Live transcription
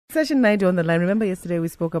Sashin Naidoo on the line. Remember yesterday we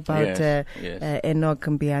spoke about Yes. Enoch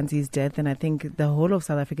Mpianzi's death, and I think the whole of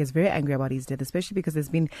South Africa is very angry about his death, especially because there's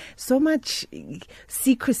been so much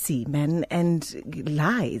secrecy, man, and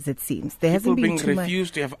lies. It seems there hasn't been People being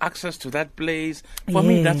refused to have access to that place. For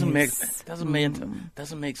me, it doesn't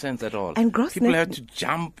make sense at all. And gross people have to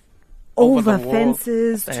jump over the wall.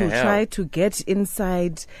 fences to hell? try to get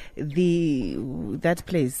inside that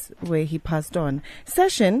place where he passed on.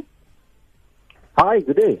 Sashin. Hi,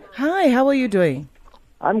 good day. Hi, how are you doing?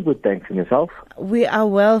 I'm good, thanks. And yourself? We are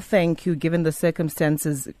well, thank you, given the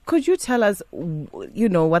circumstances. Could you tell us,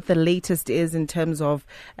 what the latest is in terms of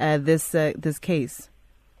this case?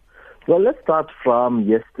 Well, let's start from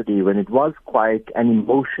yesterday when it was quite an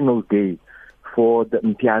emotional day for the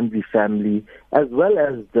Mpianzi family as well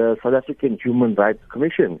as the South African Human Rights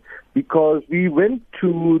Commission, because we went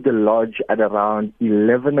to the lodge at around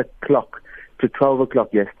 11 o'clock to 12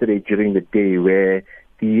 o'clock yesterday during the day, where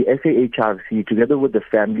the SAHRC, together with the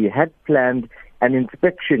family, had planned an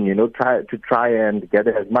inspection, to try and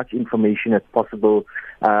gather as much information as possible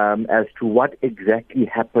as to what exactly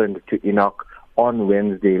happened to Enoch on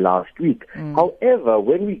Wednesday last week. However,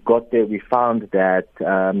 when we got there, we found that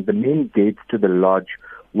the main gate to the lodge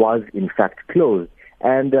was in fact closed.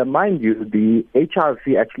 And mind you, the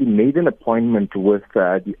HRC actually made an appointment with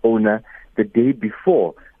the owner the day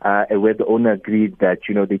before, where the owner agreed that,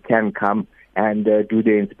 they can come and do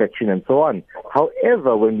the inspection and so on.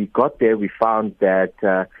 However, when we got there, we found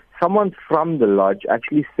that someone from the lodge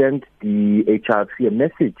actually sent the HRC a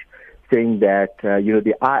message saying that,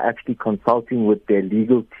 they are actually consulting with their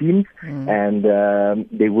legal teams and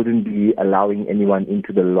they wouldn't be allowing anyone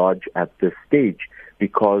into the lodge at this stage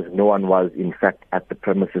because no one was, in fact, at the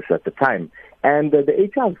premises at the time. And the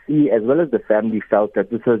HRC, as well as the family, felt that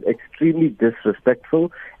this was extremely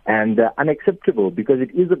disrespectful and unacceptable because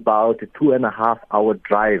it is about a 2.5-hour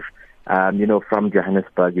drive, from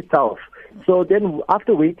Johannesburg itself. So then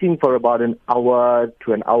after waiting for about an hour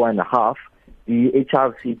to an hour and a half, the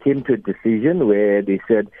HRC came to a decision where they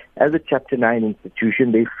said, as a Chapter 9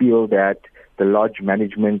 institution, they feel that the lodge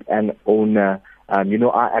management and owner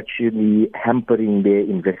are actually hampering their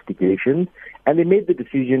investigations. And they made the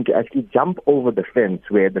decision to actually jump over the fence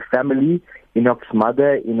where the family, Enoch's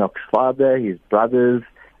mother, Enoch's father, his brothers,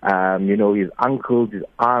 his uncles, his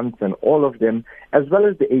aunts, and all of them, as well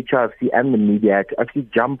as the HRC and the media, to actually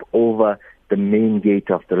jump over the main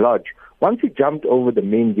gate of the lodge. Once he jumped over the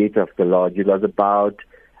main gate of the lodge, it was about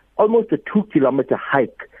almost a 2-kilometer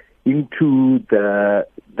hike into the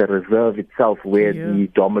reserve itself where the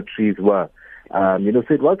dormitories were. So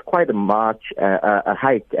it was quite a march, a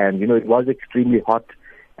hike, and, it was extremely hot.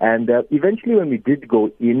 And eventually when we did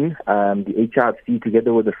go in, the HRC,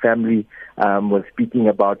 together with the family, was speaking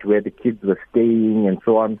about where the kids were staying and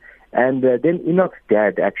so on. And then Enoch's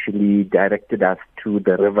dad actually directed us to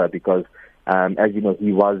the river because, as you know,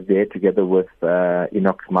 he was there together with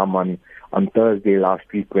Enoch's mom on Thursday last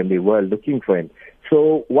week when they were looking for him.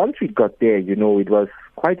 So once we got there, it was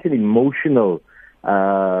quite an emotional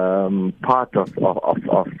part of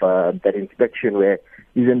that inspection where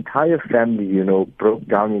his entire family, broke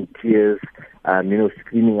down in tears,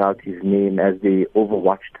 screaming out his name as they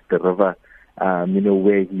overwatched the river,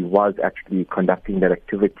 where he was actually conducting that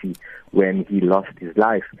activity when he lost his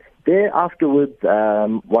life. There afterwards,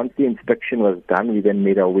 once the inspection was done, we then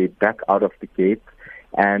made our way back out of the gate.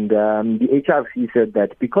 And the HRC said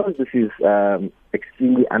that because this is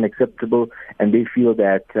extremely unacceptable and they feel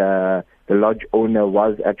that the lodge owner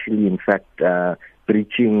was actually, in fact,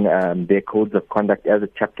 breaching their codes of conduct as a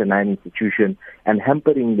Chapter 9 institution and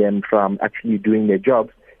hampering them from actually doing their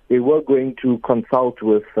jobs, they were going to consult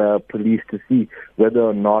with police to see whether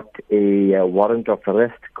or not a warrant of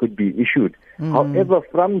arrest could be issued. However,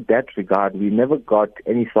 from that regard, we never got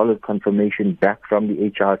any solid confirmation back from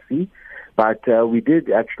the HRC, but we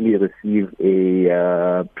did actually receive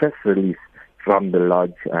a press release from the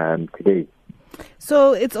lodge today.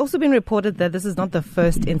 So it's also been reported that this is not the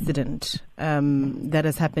first incident that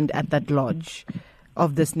has happened at that lodge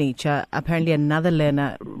of this nature. Apparently another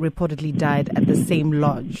learner reportedly died at the same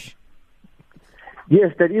lodge.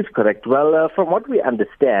 Yes, that is correct. Well, from what we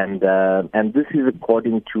understand, and this is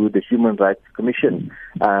according to the Human Rights Commission,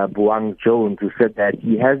 Buang Jones, who said that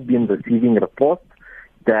he has been receiving reports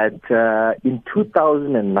that in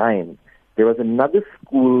 2009, there was another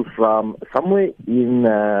school from somewhere in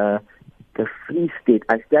the Free State.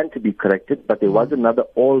 I stand to be corrected, but there was another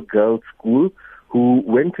all-girls school who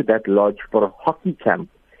went to that lodge for a hockey camp.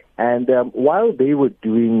 And while they were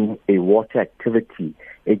doing a water activity,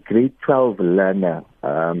 a grade 12 learner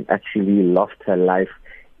actually lost her life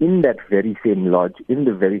in that very same lodge, in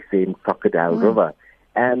the very same Crocodile River.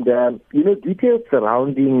 And, details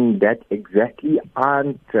surrounding that exactly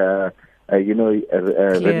aren't,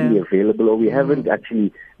 readily available, or we haven't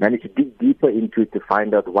actually managed to dig deeper into it to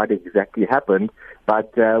find out what exactly happened.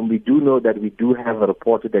 But we do know that we do have a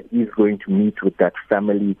reporter that is going to meet with that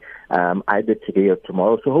family either today or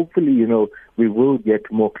tomorrow. So hopefully, we will get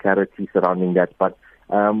more clarity surrounding that. But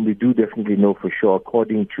we do definitely know for sure,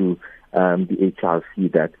 according to the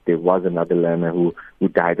HRC, that there was another learner who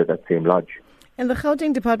died at that same lodge. And the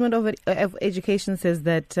Gauteng Department of Education says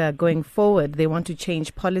that going forward, they want to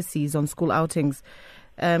change policies on school outings.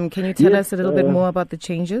 Can you tell us a little bit more about the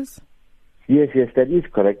changes? Yes, that is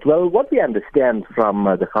correct. Well, what we understand from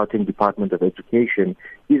the Gauteng Department of Education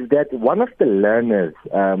is that one of the learners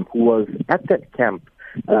who was at that camp,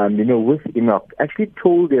 with Enoch, actually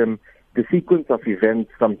told him the sequence of events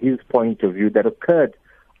from his point of view that occurred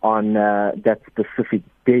on that specific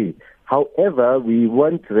day. However, we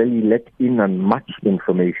weren't really let in on much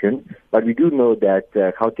information, but we do know that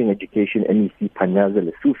Gauteng Education NEC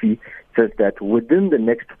Panyaza Lesufi says that within the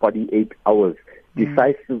next 48 hours,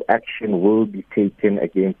 decisive action will be taken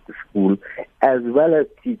against the school, as well as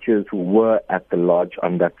teachers who were at the lodge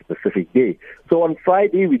on that specific day. So on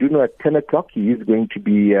Friday, we do know at 10 o'clock, he is going to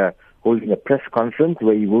be holding a press conference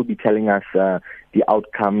where he will be telling us the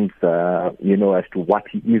outcomes, as to what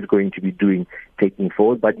he is going to be doing taking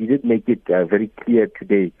forward. But he did make it very clear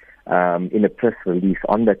today in a press release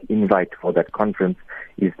on that invite for that conference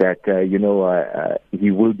is that,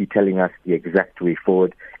 he will be telling us the exact way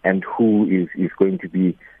forward and who is going to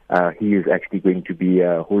be, he is actually going to be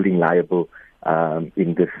holding liable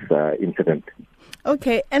in this incident.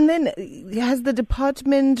 Okay, and then has the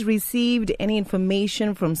department received any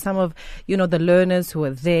information from some of, the learners who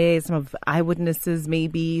were there, some of eyewitnesses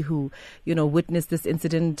maybe who, witnessed this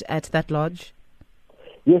incident at that lodge?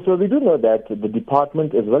 Yes, well, we do know that the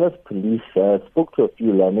department as well as police spoke to a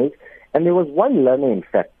few learners, and there was one learner, in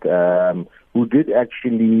fact, who did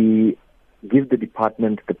actually give the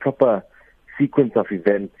department the proper sequence of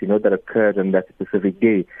events, that occurred on that specific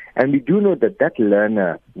day. And we do know that that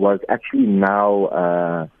learner was actually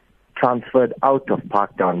now transferred out of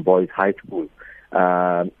Parktown Boys High School.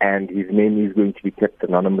 And his name is going to be kept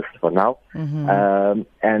anonymous for now. Mm-hmm.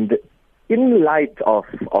 And in light of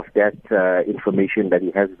that information that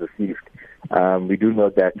he has received, we do know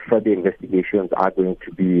that further investigations are going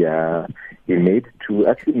to be made to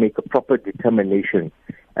actually make a proper determination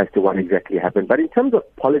as to what exactly happened. But in terms of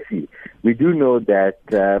policy, we do know that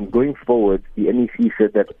going forward, the NEC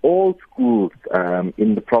said that all schools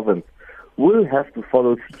in the province will have to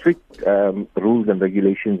follow strict rules and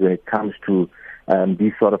regulations when it comes to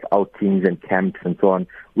these sort of outings and camps and so on,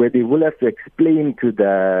 where they will have to explain to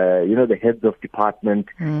the heads of department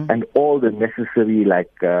and all the necessary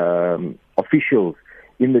officials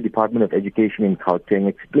in the Department of Education in Gauteng,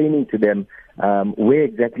 explaining to them where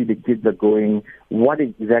exactly the kids are going, what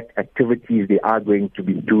exact activities they are going to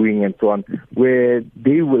be doing and so on, where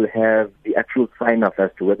they will have the actual sign-off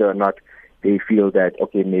as to whether or not they feel that,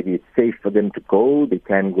 okay, maybe it's safe for them to go, they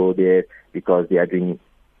can go there because they are doing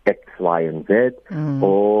X, Y, and Z,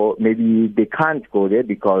 or maybe they can't go there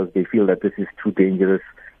because they feel that this is too dangerous,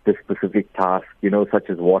 this specific task, such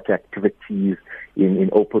as water activities in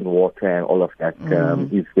open water and all of that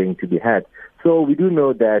is going to be had. So we do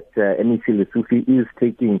know that NEC Lesufi is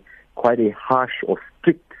taking quite a harsh or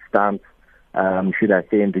strict stance, should I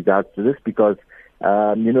say, in regards to this, because,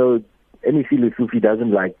 NEC Lesufi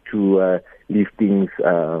doesn't like to leave things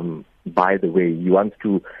by the way. He wants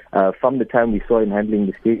to, from the time we saw him handling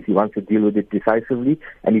the case, he wants to deal with it decisively,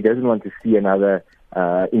 and he doesn't want to see another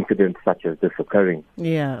incident such as this occurring.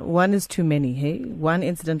 Yeah, one is too many, hey? One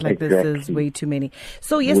incident like this is way too many.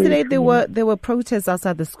 So yesterday there were protests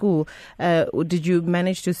outside the school. Did you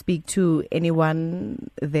manage to speak to anyone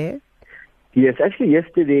there? Yes, actually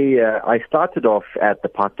yesterday I started off at the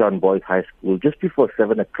Parktown Boys High School just before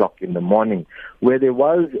 7 o'clock in the morning, where there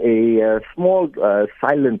was a small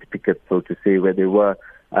silent picket, so to say, where there were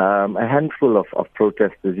a handful of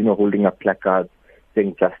protesters, holding up placards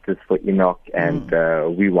saying justice for Enoch and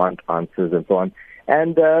we want answers and so on.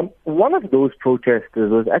 And one of those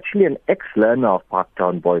protesters was actually an ex-learner of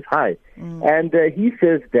Parktown Boys High. And he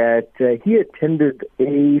says that he attended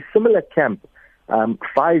a similar camp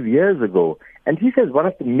 5 years ago. And he says one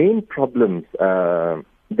of the main problems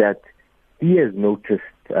that he has noticed,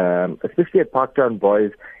 especially at Parktown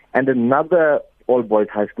Boys and another all-boys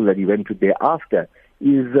high school that he went to thereafter,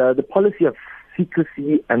 is the policy of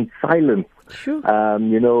secrecy and silence,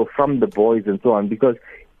 from the boys and so on. Because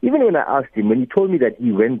even when I asked him, when he told me that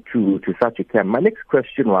he went to such a camp, my next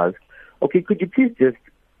question was, okay, could you please just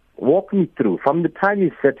walk me through from the time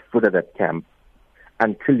you set foot at that camp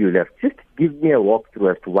until you left. Just give me a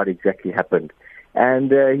walkthrough as to what exactly happened.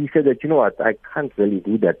 And he said that, you know what, I can't really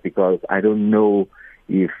do that because I don't know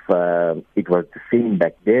if it was the same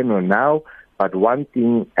back then or now. But one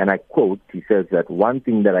thing, and I quote, he says that one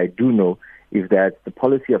thing that I do know is that the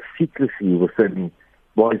policy of secrecy with certain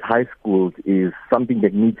boys' high schools is something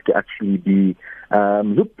that needs to actually be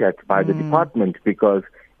looked at by the department, because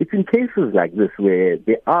it's in cases like this where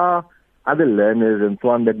there are other learners and so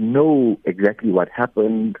on that know exactly what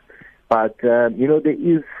happened, but there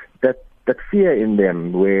is that fear in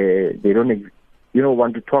them where they don't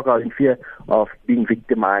want to talk out in fear of being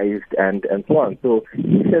victimized and so on. So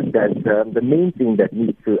he said that the main thing that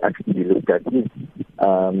needs to actually be looked at is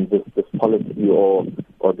this policy or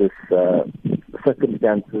this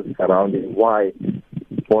circumstances surrounding why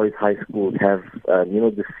boys' high schools have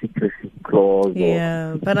the secrecy clause.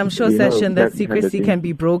 Yeah, but I'm sure, Sashin, that secrecy kind of can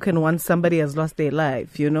be broken once somebody has lost their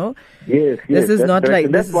life. Yes. This is not correct. like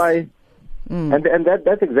and this. That's why. And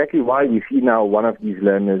that's exactly why we see now one of these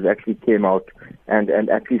learners actually came out and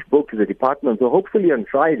actually spoke to the department. So hopefully on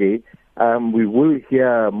Friday, we will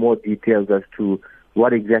hear more details as to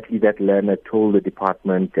what exactly that learner told the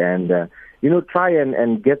department and, try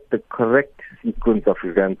and get the correct sequence of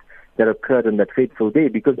events that occurred on that fateful day.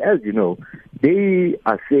 Because as you know, they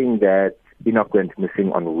are saying that Enoch went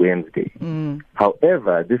missing on Wednesday.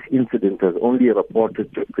 However, this incident was only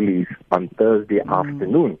reported to police on Thursday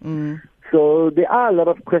afternoon. So there are a lot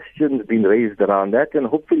of questions being raised around that, and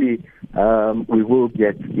hopefully we will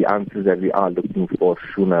get the answers that we are looking for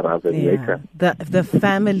sooner rather than later. The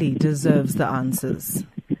family deserves the answers.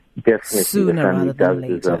 Definitely, sooner rather than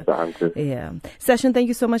later. Deserve the answers. Yeah. Sashin, thank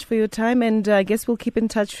you so much for your time, and I guess we'll keep in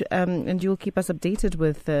touch, and you'll keep us updated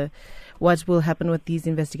with what will happen with these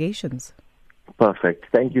investigations. Perfect.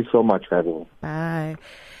 Thank you so much for having me. Bye.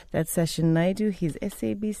 That's Sashin Naidoo. He's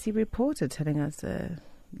SABC reporter telling us the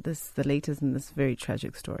latest in this very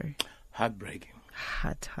tragic story. Heartbreaking.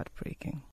 Heartbreaking.